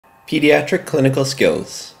Pediatric Clinical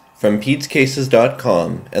Skills from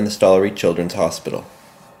PedsCases.com and the Stollery Children's Hospital.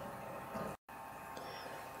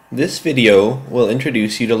 This video will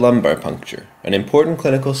introduce you to lumbar puncture, an important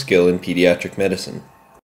clinical skill in pediatric medicine.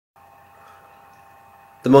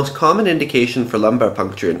 The most common indication for lumbar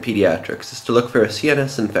puncture in pediatrics is to look for a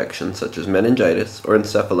CNS infection such as meningitis or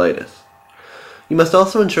encephalitis. You must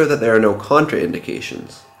also ensure that there are no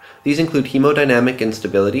contraindications. These include hemodynamic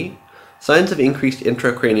instability, signs of increased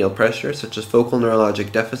intracranial pressure such as focal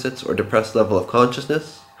neurologic deficits or depressed level of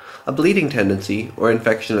consciousness, a bleeding tendency, or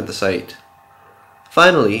infection at the site.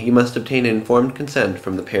 Finally, you must obtain informed consent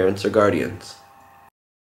from the parents or guardians.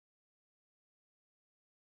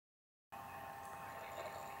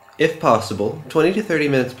 If possible, 20 to 30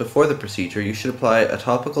 minutes before the procedure, you should apply a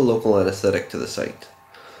topical local anesthetic to the site.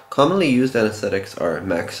 Commonly used anesthetics are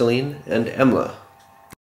Maxilene and Emla.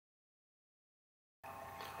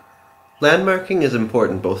 Landmarking is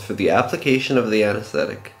important both for the application of the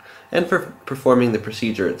anesthetic and for performing the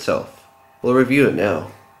procedure itself. We'll review it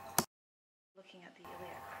now.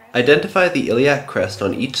 Identify the iliac crest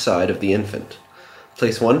on each side of the infant.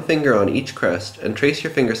 Place one finger on each crest and trace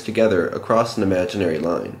your fingers together across an imaginary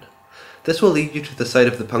line. This will lead you to the site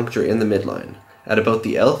of the puncture in the midline, at about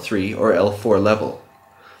the L3 or L4 level.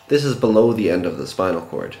 This is below the end of the spinal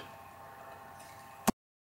cord.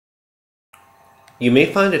 You may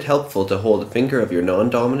find it helpful to hold a finger of your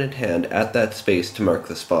non-dominant hand at that space to mark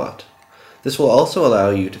the spot. This will also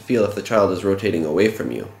allow you to feel if the child is rotating away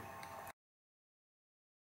from you.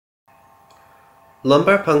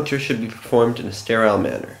 Lumbar puncture should be performed in a sterile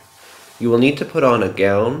manner. You will need to put on a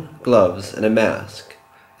gown, gloves, and a mask.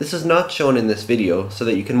 This is not shown in this video so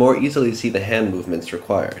that you can more easily see the hand movements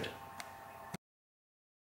required.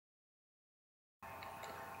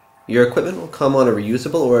 Your equipment will come on a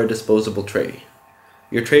reusable or a disposable tray.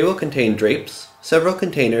 Your tray will contain drapes, several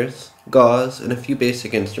containers, gauze, and a few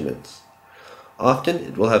basic instruments. Often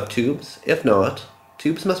it will have tubes. If not,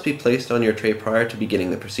 tubes must be placed on your tray prior to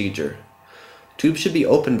beginning the procedure. Tubes should be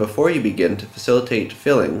opened before you begin to facilitate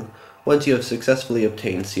filling once you have successfully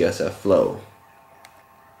obtained CSF flow.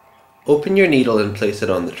 Open your needle and place it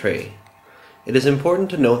on the tray. It is important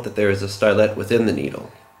to note that there is a stylet within the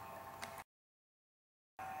needle.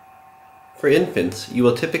 For infants, you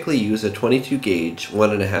will typically use a 22 gauge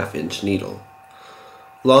 1.5 inch needle.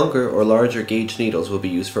 Longer or larger gauge needles will be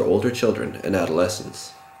used for older children and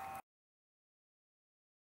adolescents.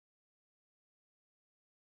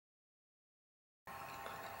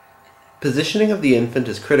 Positioning of the infant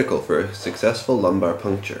is critical for a successful lumbar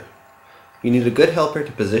puncture. You need a good helper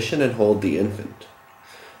to position and hold the infant.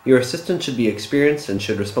 Your assistant should be experienced and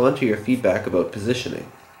should respond to your feedback about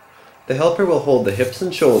positioning. The helper will hold the hips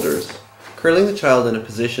and shoulders, curling the child in a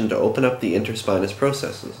position to open up the interspinous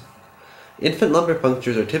processes. Infant lumbar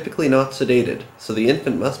punctures are typically not sedated, so the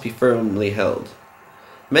infant must be firmly held.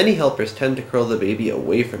 Many helpers tend to curl the baby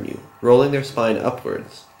away from you, rolling their spine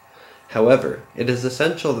upwards. However, it is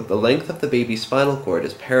essential that the length of the baby's spinal cord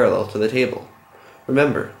is parallel to the table.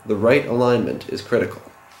 Remember, the right alignment is critical.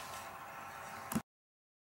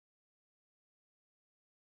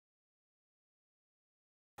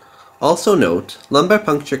 Also note, lumbar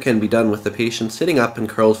puncture can be done with the patient sitting up and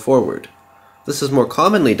curled forward. This is more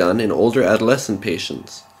commonly done in older adolescent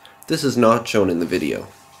patients. This is not shown in the video.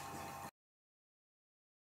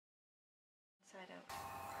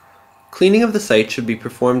 Cleaning of the site should be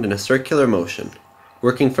performed in a circular motion,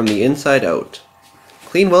 working from the inside out.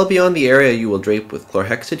 Clean well beyond the area you will drape with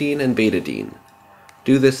chlorhexidine and betadine.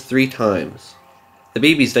 Do this 3 times. The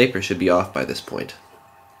baby's diaper should be off by this point.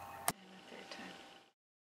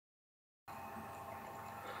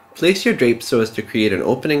 Place your drape so as to create an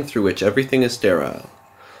opening through which everything is sterile.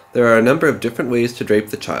 There are a number of different ways to drape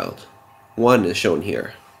the child. One is shown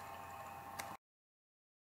here.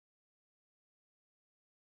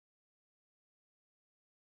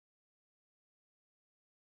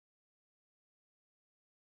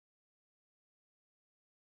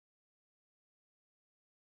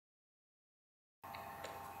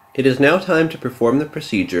 It is now time to perform the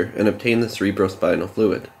procedure and obtain the cerebrospinal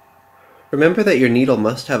fluid. Remember that your needle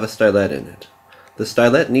must have a stylet in it. The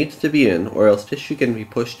stylet needs to be in, or else tissue can be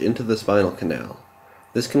pushed into the spinal canal.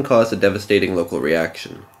 This can cause a devastating local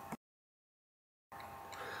reaction.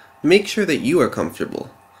 Make sure that you are comfortable.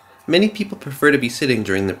 Many people prefer to be sitting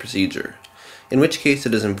during the procedure, in which case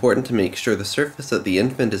it is important to make sure the surface that the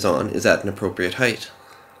infant is on is at an appropriate height.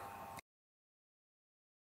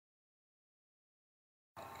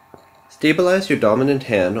 Stabilize your dominant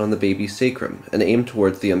hand on the baby's sacrum and aim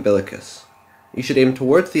towards the umbilicus. You should aim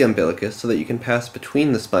towards the umbilicus so that you can pass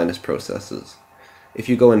between the spinous processes. If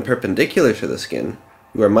you go in perpendicular to the skin,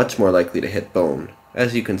 You are much more likely to hit bone,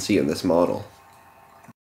 as you can see in this model.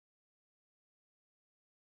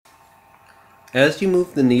 As you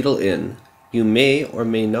move the needle in, you may or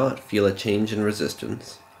may not feel a change in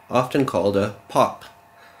resistance, often called a pop.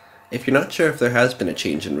 If you're not sure if there has been a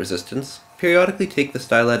change in resistance, periodically take the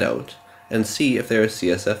stylet out and see if there is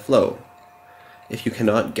CSF flow. If you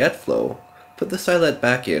cannot get flow, put the stylet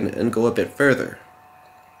back in and go a bit further.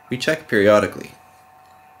 Recheck periodically.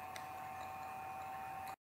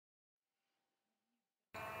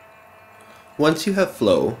 Once you have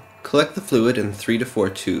flow, collect the fluid in 3 to 4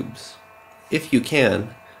 tubes. If you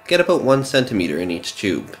can, get about 1 centimeter in each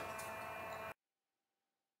tube.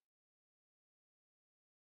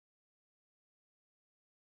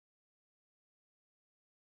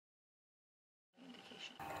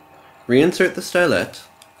 Reinsert the stylet,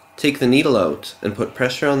 take the needle out, and put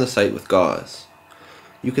pressure on the site with gauze.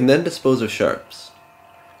 You can then dispose of sharps.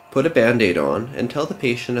 Put a band-aid on and tell the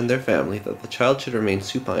patient and their family that the child should remain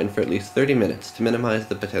supine for at least 30 minutes to minimize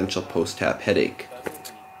the potential post-tap headache.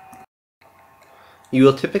 You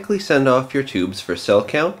will typically send off your tubes for cell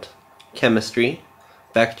count, chemistry,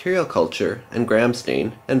 bacterial culture, and gram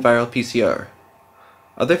stain, and viral PCR.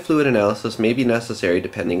 Other fluid analysis may be necessary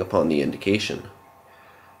depending upon the indication.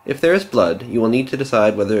 If there is blood, you will need to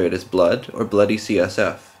decide whether it is blood or bloody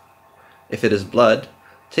CSF. If it is blood,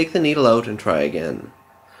 take the needle out and try again.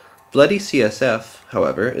 Bloody CSF,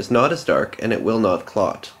 however, is not as dark and it will not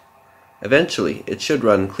clot. Eventually, it should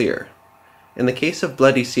run clear. In the case of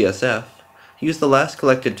bloody CSF, use the last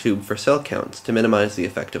collected tube for cell counts to minimize the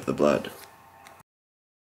effect of the blood.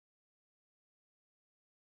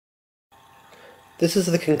 This is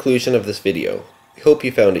the conclusion of this video. We hope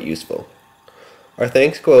you found it useful. Our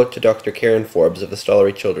thanks go out to Dr. Karen Forbes of the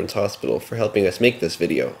Stollery Children's Hospital for helping us make this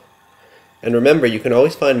video. And remember, you can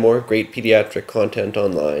always find more great pediatric content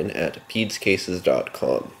online at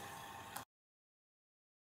pedscases.com.